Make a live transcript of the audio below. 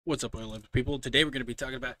What's up, oil people? Today we're going to be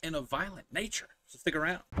talking about In a Violent Nature. So stick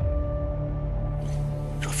around.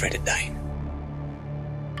 You're afraid of dying.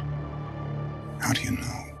 How do you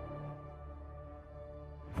know?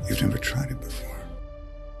 You've never tried it before.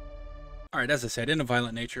 All right, as I said, In a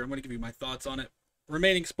Violent Nature, I'm going to give you my thoughts on it.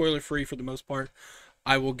 Remaining spoiler free for the most part.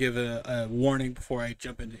 I will give a warning before I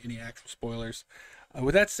jump into any actual spoilers.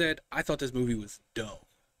 With that said, I thought this movie was dull.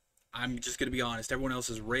 I'm just going to be honest. Everyone else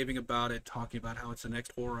is raving about it, talking about how it's the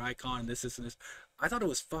next horror icon, and this, and this. I thought it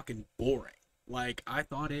was fucking boring. Like, I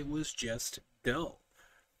thought it was just dull.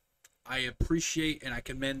 I appreciate and I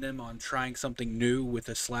commend them on trying something new with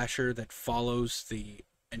a slasher that follows the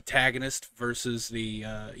antagonist versus the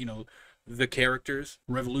characters.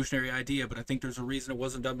 Revolutionary idea, but I think there's a reason it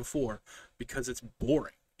wasn't done before, because it's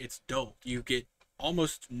boring. It's dull. You get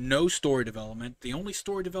almost no story development. The only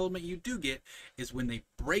story development you do get is when they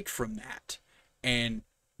break from that and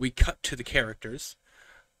we cut to the characters,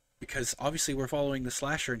 because obviously we're following the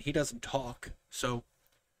slasher and he doesn't talk. So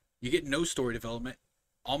you get no story development,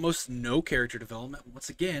 almost no character development. Once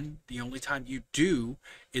again, the only time you do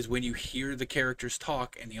is when you hear the characters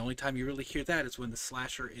talk, and the only time you really hear that is when the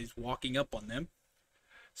slasher is walking up on them.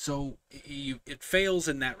 So it fails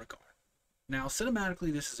in that regard. Now,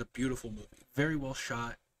 cinematically, this is a beautiful movie. Very well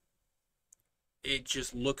shot. It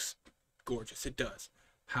just looks gorgeous. It does.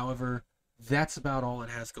 However, that's about all it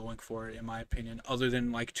has going for it, in my opinion, other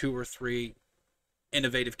than like two or three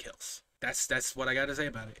innovative kills. That's what I got to say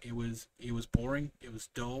about it. It was boring. It was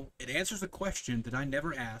dull. It answers a question that I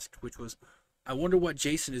never asked, which was, I wonder what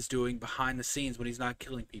Jason is doing behind the scenes when he's not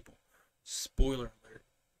killing people. Spoiler alert: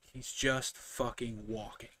 he's just fucking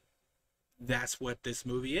walking. That's what this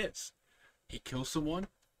movie is. He kills someone,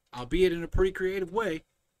 albeit in a pretty creative way,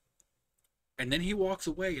 and then he walks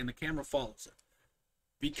away and the camera follows him.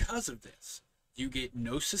 Because of this, you get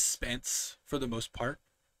no suspense for the most part.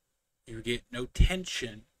 You get no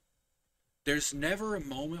tension. There's never a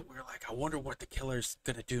moment where, like, I wonder what the killer's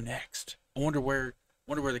gonna do next. I wonder where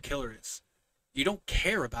the killer is. You don't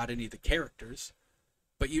care about any of the characters,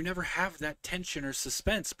 but you never have that tension or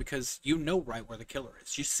suspense because you know right where the killer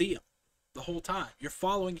is. You see him the whole time. You're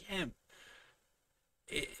following him.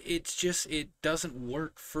 It's just, it doesn't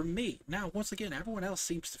work for me. Now, once again, everyone else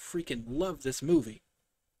seems to freaking love this movie.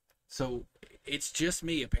 So it's just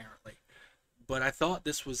me, apparently. But I thought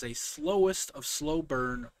this was a slowest of slow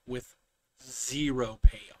burn with zero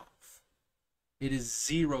payoff. It is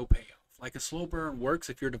zero payoff. Like, a slow burn works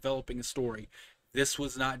if you're developing a story. This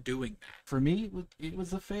was not doing that. For me, it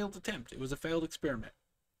was a failed attempt. It was a failed experiment.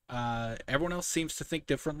 Everyone else seems to think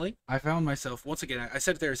differently. I found myself, once again, I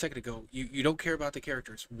said it there a second ago, you don't care about the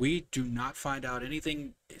characters. We do not find out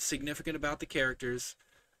anything significant about the characters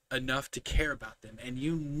enough to care about them. And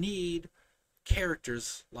you need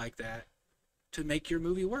characters like that to make your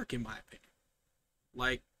movie work, in my opinion.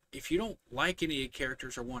 Like, if you don't like any of the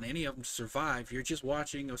characters or want any of them to survive, you're just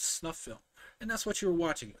watching a snuff film. And that's what you were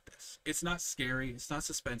watching with this. It's not scary. It's not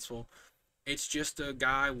suspenseful. It's just a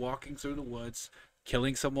guy walking through the woods,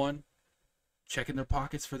 killing someone, checking their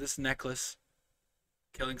pockets for this necklace,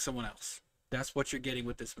 killing someone else. That's what you're getting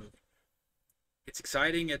with this movie. It's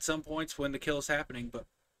exciting at some points when the kill is happening, but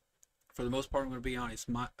for the most part, I'm going to be honest.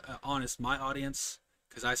 My audience,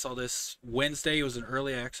 because I saw this Wednesday, it was an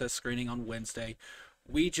early access screening on Wednesday.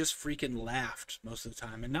 We just freaking laughed most of the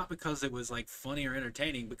time, and not because it was like funny or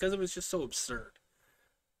entertaining, because it was just so absurd.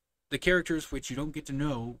 The characters, which you don't get to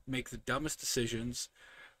know, make the dumbest decisions.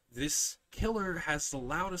 This killer has the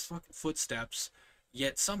loudest fucking footsteps,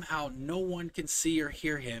 yet somehow no one can see or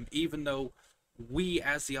hear him, even though we,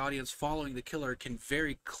 as the audience following the killer, can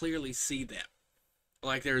very clearly see them.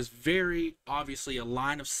 Like, there's very obviously a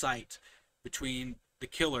line of sight between the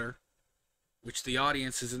killer, which the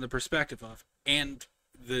audience is in the perspective of, and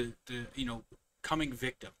the coming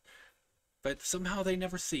victim. But somehow they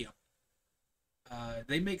never see him.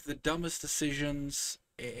 They make the dumbest decisions.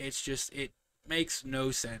 It's just, it makes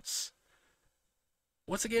no sense.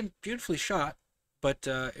 Once again, beautifully shot, but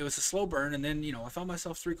it was a slow burn, and then, I found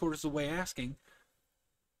myself three-quarters of the way asking,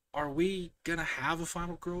 are we gonna have a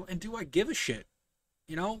final girl? And do I give a shit?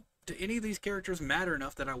 Do any of these characters matter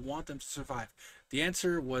enough that I want them to survive? The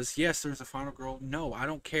answer was yes, there's a final girl. No, I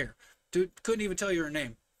don't care. Dude, couldn't even tell you her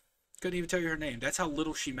name. Couldn't even tell you her name. That's how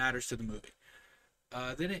little she matters to the movie.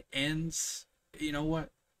 Then it ends. You know what?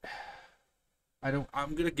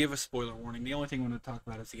 I'm gonna give a spoiler warning. The only thing I'm gonna talk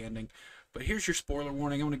about is the ending. But here's your spoiler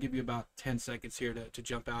warning. I'm gonna give you about 10 seconds here to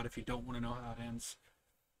jump out if you don't want to know how it ends.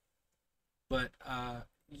 But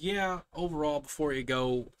yeah, overall, before you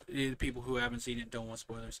go, people who haven't seen it don't want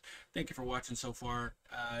spoilers. Thank you for watching so far.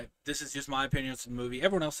 This is just my opinion on the movie.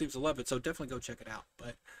 Everyone else seems to love it, so definitely go check it out.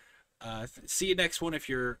 But see you next one if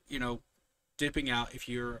you're, dipping out. If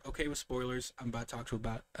you're okay with spoilers, I'm about to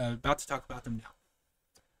talk about them now.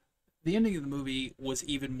 The ending of the movie was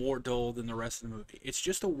even more dull than the rest of the movie. It's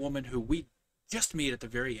just a woman who we just meet at the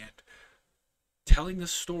very end, telling the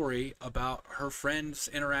story about her friend's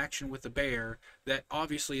interaction with the bear that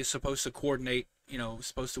obviously is supposed to coordinate,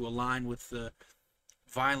 supposed to align with the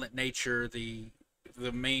violent nature, the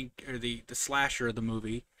main or the slasher of the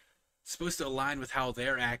movie, supposed to align with how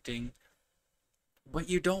they're acting, but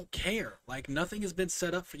you don't care. Like nothing has been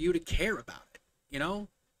set up for you to care about it, you know?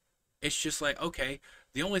 It's just like, okay,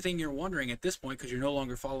 the only thing you're wondering at this point, because you're no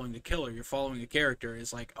longer following the killer, you're following a character,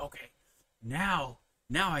 is like, okay, now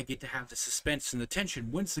I get to have the suspense and the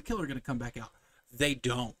tension. When's the killer going to come back out? They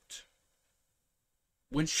don't.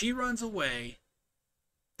 When she runs away,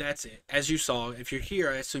 that's it. As you saw, if you're here,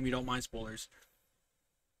 I assume you don't mind spoilers.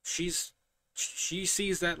 She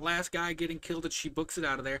sees that last guy getting killed and she books it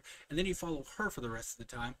out of there, and then you follow her for the rest of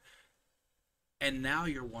the time. And now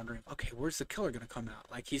you're wondering, okay, where's the killer going to come out?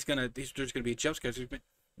 Like there's going to be a jump scare. There's been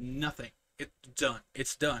nothing. It's done.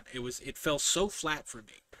 It's done. It fell so flat for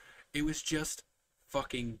me. It was just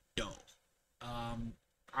fucking dull.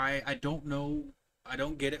 I don't know. I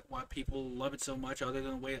don't get it why people love it so much other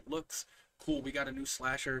than the way it looks. Cool, we got a new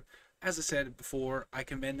slasher. As I said before, I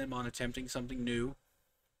commend them on attempting something new.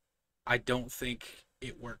 I don't think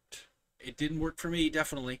it worked. It didn't work for me,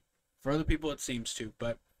 definitely. For other people, it seems to.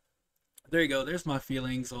 But there you go. There's my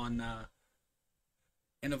feelings on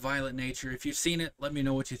In a Violent Nature. If you've seen it, let me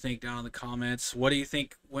know what you think down in the comments. What do you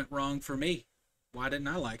think went wrong for me? Why didn't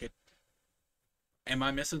I like it? Am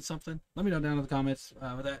I missing something? Let me know down in the comments.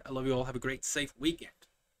 With that, I love you all. Have a great, safe weekend.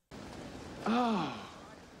 Oh.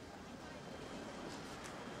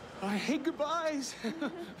 I hate goodbyes.